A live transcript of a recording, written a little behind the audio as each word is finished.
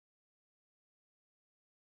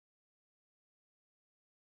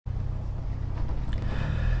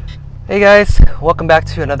Hey guys, welcome back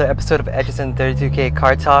to another episode of Edgerton 32K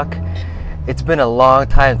Car Talk. It's been a long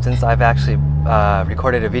time since I've actually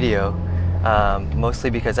recorded a video, mostly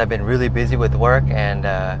because I've been really busy with work and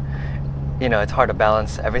it's hard to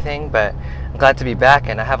balance everything, but I'm glad to be back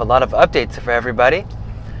and I have a lot of updates for everybody.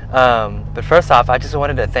 But first off, I just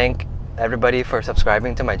wanted to thank everybody for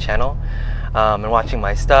subscribing to my channel and watching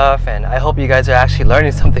my stuff, and I hope you guys are actually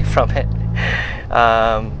learning something from it.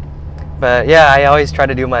 But yeah, I always try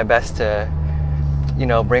to do my best to,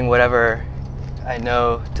 bring whatever I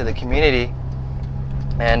know to the community.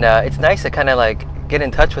 And it's nice to kind of like get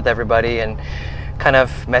in touch with everybody and kind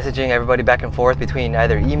of messaging everybody back and forth between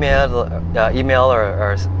either email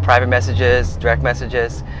or private messages, direct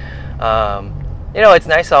messages. It's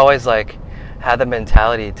nice to always like have the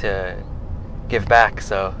mentality to give back.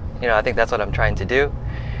 So, I think that's what I'm trying to do.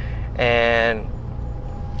 And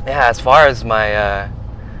yeah, as far as my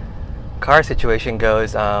car situation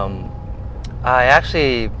goes, I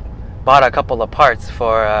actually bought a couple of parts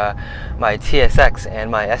for my TSX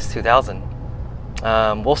and my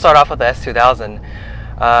S2000. We'll start off with the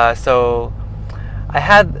S2000. So I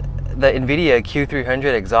had the NVIDIA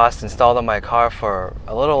Q300 exhaust installed on my car for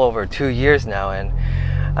a little over 2 years now, and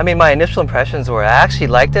I mean, my initial impressions were I actually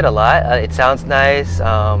liked it a lot. It sounds nice,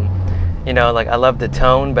 like I love the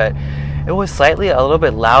tone, but it was slightly a little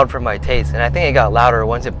bit loud for my taste, and I think it got louder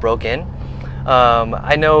once it broke in.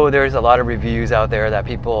 I know there's a lot of reviews out there that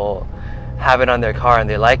people have it on their car and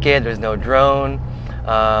they like it. There's no drone.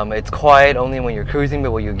 It's quiet only when you're cruising,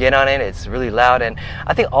 but when you get on it, it's really loud. And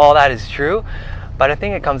I think all that is true, but I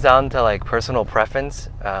think it comes down to like personal preference.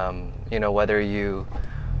 Whether you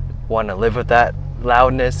want to live with that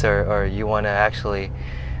loudness or you want to actually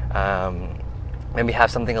maybe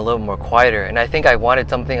have something a little more quieter. And I think I wanted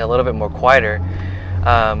something a little bit more quieter.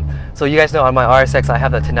 So you guys know on my RSX I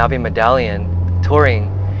have the Tanabe Medallion Touring,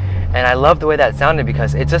 and I love the way that sounded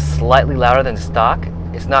because it's just slightly louder than stock.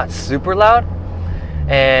 It's not super loud,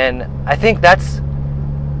 and I think that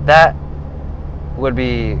would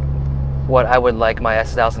be what I would like my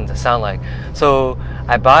S2000 to sound like. So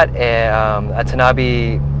I bought a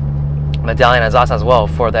Tanabe Medallion exhaust as well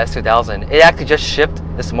for the S2000. It actually just shipped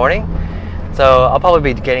this morning, so I'll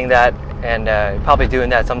probably be getting that and probably doing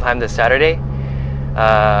that sometime this Saturday.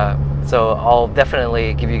 So I'll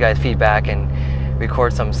definitely give you guys feedback and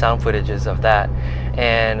record some sound footages of that.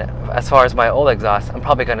 And as far as my old exhaust, I'm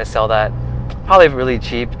probably going to sell that probably really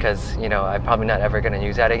cheap because I'm probably not ever going to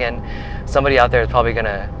use that again. Somebody out there is probably going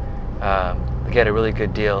to get a really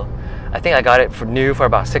good deal. I think I got it new for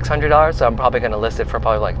about $600, so I'm probably going to list it for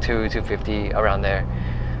probably like $250 around there.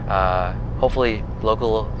 Hopefully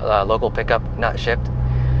local pickup, not shipped.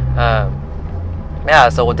 Yeah,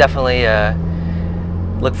 so we'll definitely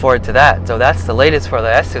look forward to that. So that's the latest for the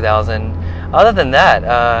S2000. Other than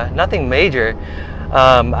that, nothing major.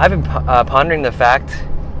 I've been pondering the fact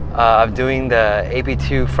of doing the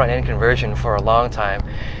AP2 front end conversion for a long time,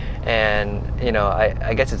 and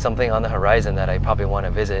I guess it's something on the horizon that I probably want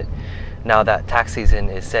to visit now that tax season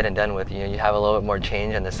is said and done with. You have a little bit more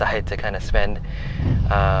change on the side to kind of spend,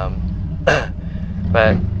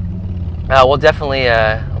 but we'll definitely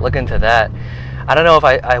look into that. I don't know if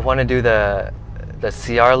I want to do the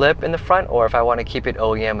CR lip in the front, or if I want to keep it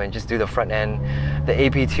OEM and just do the front end, the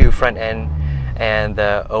AP2 front end and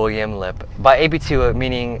the OEM lip. By AP2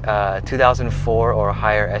 meaning 2004 or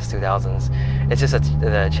higher S2000s. It's just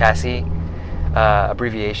the chassis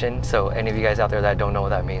abbreviation, so any of you guys out there that don't know what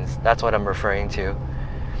that means, that's what I'm referring to.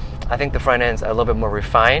 I think the front end's a little bit more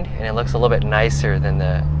refined and it looks a little bit nicer than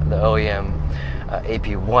the OEM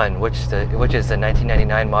AP1, which is the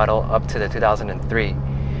 1999 model up to the 2003.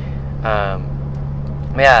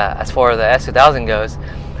 Yeah, as far as the S2000 goes,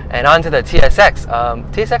 and on to the TSX.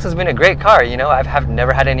 TSX has been a great car. I've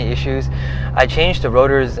never had any issues. I changed the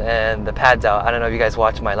rotors and the pads out. I don't know if you guys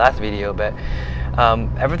watched my last video, but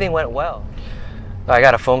everything went well. I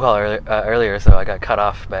got a phone call earlier, so I got cut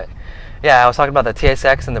off. But yeah, I was talking about the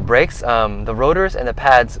TSX and the brakes. The rotors and the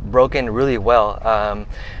pads broke in really well.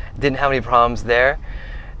 Didn't have any problems there,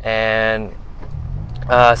 and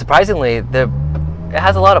surprisingly, it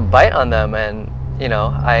has a lot of bite on them, and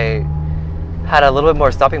I had a little bit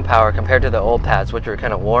more stopping power compared to the old pads, which were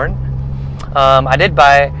kind of worn. I did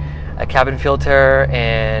buy a cabin filter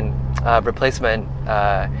and replacement.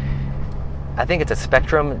 I think it's a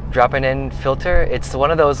Spectrum drop-in filter. It's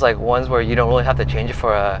one of those like ones where you don't really have to change it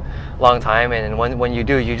for a long time, and when you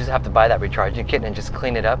do, you just have to buy that recharging kit and just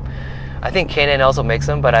clean it up. I think K&N also makes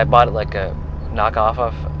them, but I bought it like a knockoff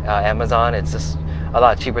of Amazon. It's just a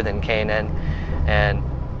lot cheaper than K&N, and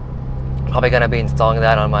probably gonna be installing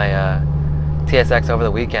that on my TSX over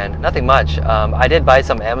the weekend. Nothing much. I did buy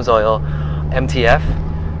some AMSOIL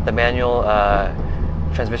MTF, the manual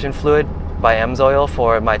transmission fluid by AMSOIL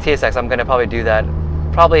for my TSX. I'm gonna probably do that,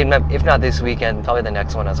 probably if not this weekend, probably the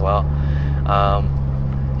next one as well.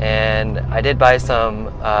 And I did buy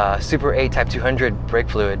some Super 8 Type 200 brake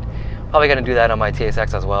fluid. Probably gonna do that on my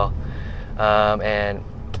TSX as well. And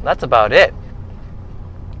that's about it.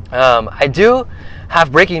 I do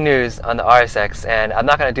have breaking news on the RSX, and I'm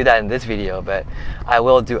not gonna do that in this video, but I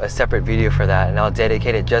will do a separate video for that, and I'll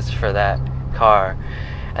dedicate it just for that car.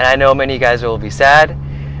 And I know many of you guys will be sad,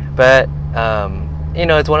 but you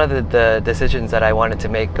know, it's one of the decisions that I wanted to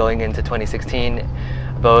make going into 2016,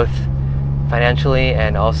 both financially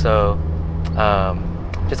and also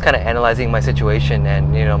just kind of analyzing my situation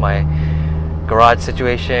and, you know, my garage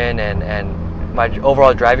situation and my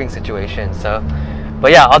overall driving situation. So,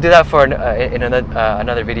 but yeah, I'll do that for in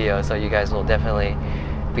another video, so you guys will definitely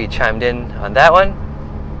be chimed in on that one.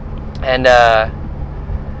 And yeah,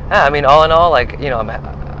 I mean, all in all, like, you know,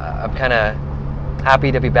 I'm kind of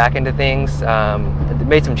happy to be back into things.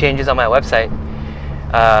 Made some changes on my website,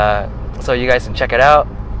 so you guys can check it out.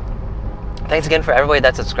 Thanks again for everybody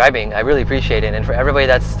that's subscribing. I really appreciate it, and for everybody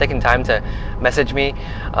that's taking time to message me.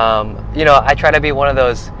 You know, I try to be one of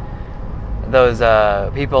those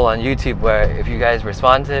people on YouTube where if you guys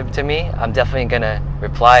respond to me, I'm definitely gonna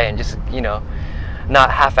reply, and just, you know,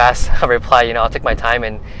 not half-ass a reply. You know, I'll take my time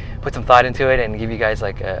and put some thought into it and give you guys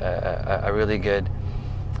like a really good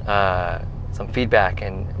some feedback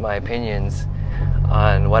and my opinions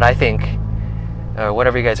on what I think or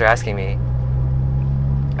whatever you guys are asking me.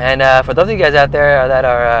 And for those of you guys out there that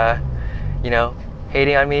are you know,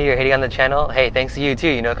 hating on me or hating on the channel, hey, thanks to you too,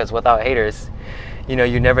 you know, because without haters, you know,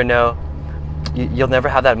 you never know, you'll never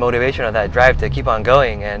have that motivation or that drive to keep on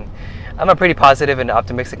going. And I'm a pretty positive and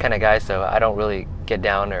optimistic kind of guy, so I don't really get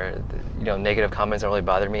down, or, you know, negative comments don't really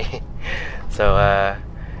bother me. So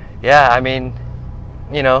yeah, I mean,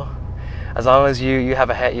 you know, as long as you have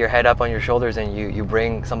your head up on your shoulders and you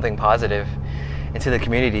bring something positive into the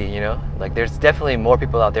community, you know, like, there's definitely more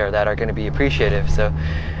people out there that are going to be appreciative. So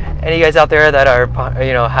any guys out there that are,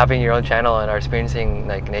 you know, having your own channel and are experiencing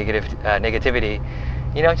like negativity,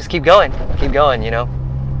 you know, just keep going, you know.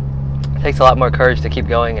 It takes a lot more courage to keep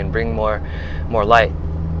going and bring more light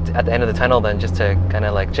at the end of the tunnel than just to kind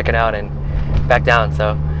of like chicken out and back down.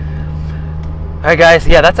 So alright guys,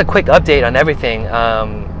 yeah, that's a quick update on everything.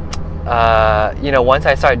 You know, once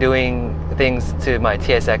I start doing things to my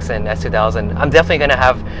TSX and S2000, I'm definitely going to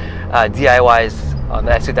have DIYs on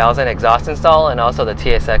the S2000 exhaust install, and also the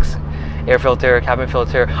TSX air filter, cabin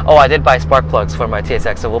filter. Oh, I did buy spark plugs for my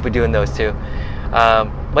TSX, so we'll be doing those too.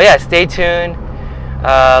 But yeah, stay tuned.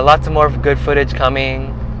 Lots of more good footage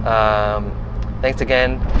coming. Thanks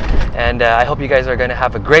again, and I hope you guys are going to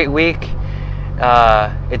have a great week.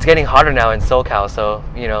 It's getting hotter now in SoCal, so,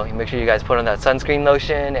 you know, make sure you guys put on that sunscreen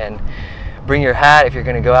lotion and bring your hat if you're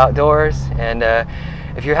going to go outdoors. And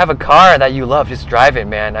if you have a car that you love, just drive it,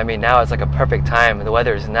 man. I mean, now it's like a perfect time. The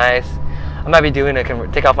weather is nice. I might be doing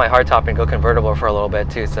take off my hardtop and go convertible for a little bit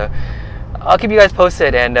too. So I'll keep you guys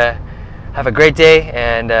posted, and have a great day,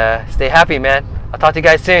 and stay happy, man. I'll talk to you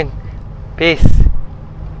guys soon. Peace.